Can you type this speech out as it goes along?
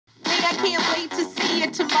I can't wait to see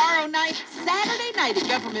you tomorrow night, Saturday night at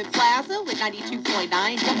Government Plaza with 92.9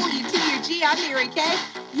 WTUG. I'm Mary Kay.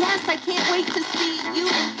 Yes, I can't wait to see you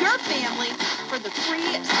and your family for the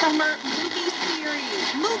free summer movie series.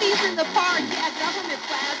 Movies in the Park. Yeah, Government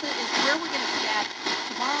Plaza is where we're going to be at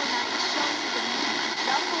tomorrow night, showing the movie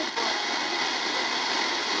Jungle Book.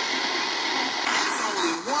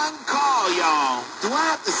 One call, y'all. Do I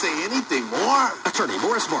have to say anything more? Attorney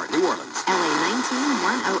Morris Martin, New Orleans. LA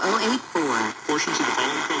 19-10084. Portions of the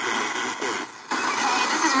following program may be recorded. Hey,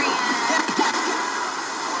 this is Rihanna.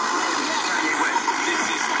 Kanye West, this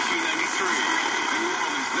is Q93. New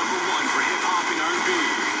Orleans #1 for hip-hop and R&B.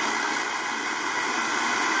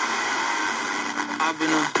 I've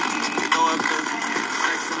been go up there,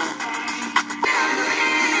 sexing up.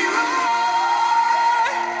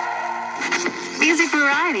 Music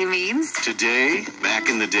variety means Today, back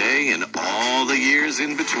in the day, and all the years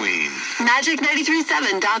in between.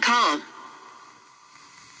 Magic937.com.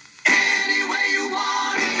 Any way you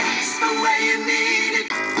want it, it's the way you need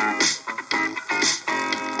it.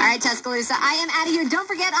 All right, Tuscaloosa, I am out of here. Don't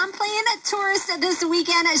forget, I'm playing Tourist this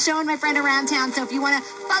weekend, showing my friend around town. So if you want to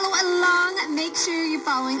follow along, make sure you're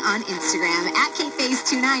following on Instagram at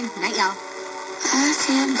KateFace29. Night, y'all. I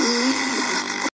can't believe